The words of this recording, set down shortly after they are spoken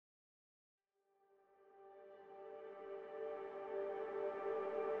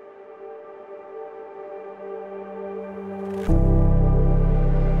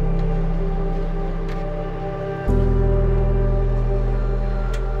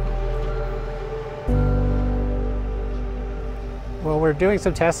we're doing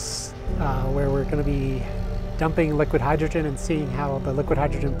some tests where we're going to be dumping liquid hydrogen and seeing how the liquid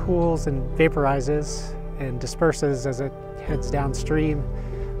hydrogen pools and vaporizes and disperses as it heads downstream.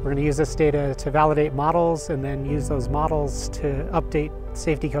 We're going to use this data to validate models and then use those models to update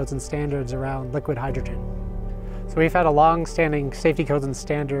safety codes and standards around liquid hydrogen. So we've had a long-standing safety codes and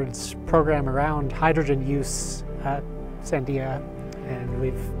standards program around hydrogen use at Sandia, and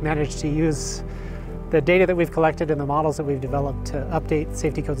we've managed to use the data that we've collected and the models that we've developed to update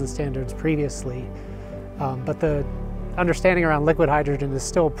safety codes and standards previously. But the understanding around liquid hydrogen is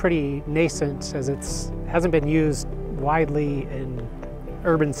still pretty nascent, as it hasn't been used widely in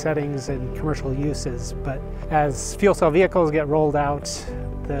urban settings and commercial uses. But as fuel cell vehicles get rolled out,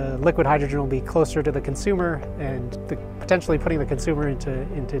 the liquid hydrogen will be closer to the consumer and potentially putting the consumer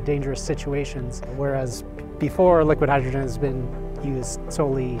into dangerous situations. Whereas before, liquid hydrogen has been used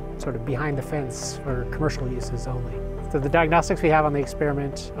solely sort of behind the fence for commercial uses only. So the diagnostics we have on the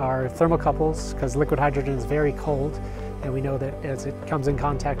experiment are thermocouples, because liquid hydrogen is very cold, and we know that as it comes in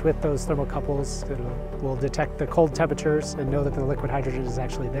contact with those thermocouples, it will detect the cold temperatures and know that the liquid hydrogen is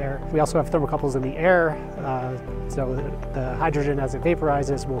actually there. We also have thermocouples in the air, so the hydrogen as it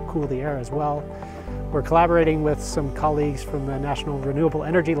vaporizes will cool the air as well. We're collaborating with some colleagues from the National Renewable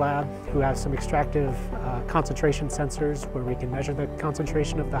Energy Lab who have some extractive concentration sensors where we can measure the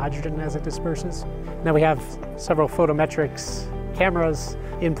concentration of the hydrogen as it disperses. Now we have several photometrics cameras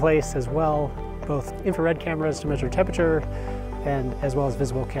in place as well, both infrared cameras to measure temperature and as well as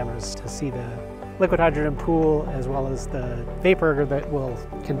visible cameras to see the liquid hydrogen pool as well as the vapor that will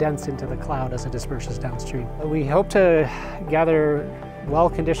condense into the cloud as it disperses downstream. We hope to gather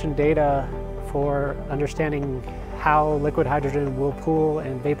well-conditioned data for understanding how liquid hydrogen will pool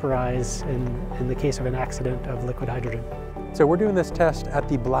and vaporize in the case of an accident of liquid hydrogen. So we're doing this test at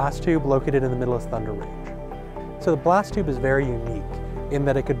the blast tube located in the middle of Thunder Range. So the blast tube is very unique in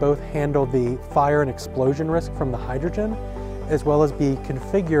that it could both handle the fire and explosion risk from the hydrogen, as well as be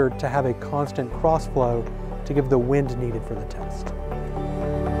configured to have a constant cross-flow to give the wind needed for the test.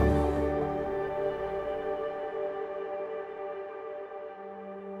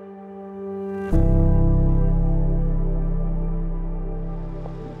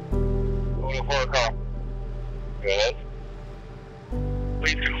 Go ahead.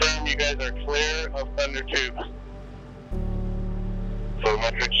 Please confirm you guys are clear of Thunder Tube.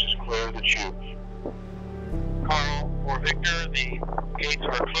 Photometrics, just clear the tube. Carl or Victor, the gates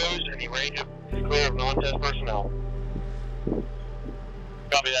are closed and the range is clear of non-test personnel.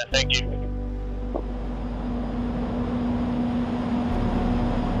 Copy that, thank you.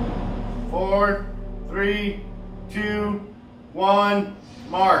 Four, 3, 2, 1,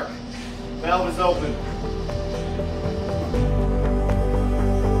 mark. Valve is open.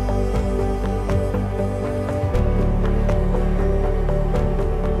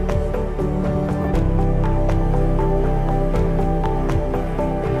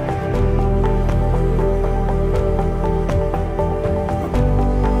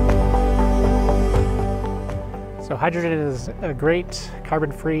 So hydrogen is a great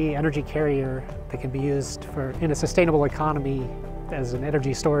carbon-free energy carrier that can be used in a sustainable economy as an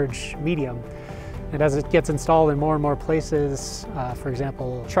energy storage medium. And as it gets installed in more and more places, for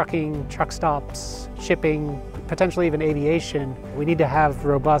example, trucking, truck stops, shipping, potentially even aviation, we need to have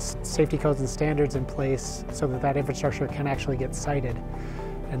robust safety codes and standards in place so that that infrastructure can actually get sited.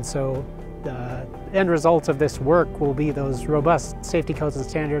 And so the end result of this work will be those robust safety codes and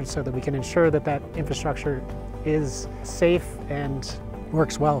standards so that we can ensure that that infrastructure is safe and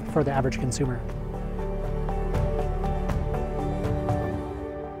works well for the average consumer.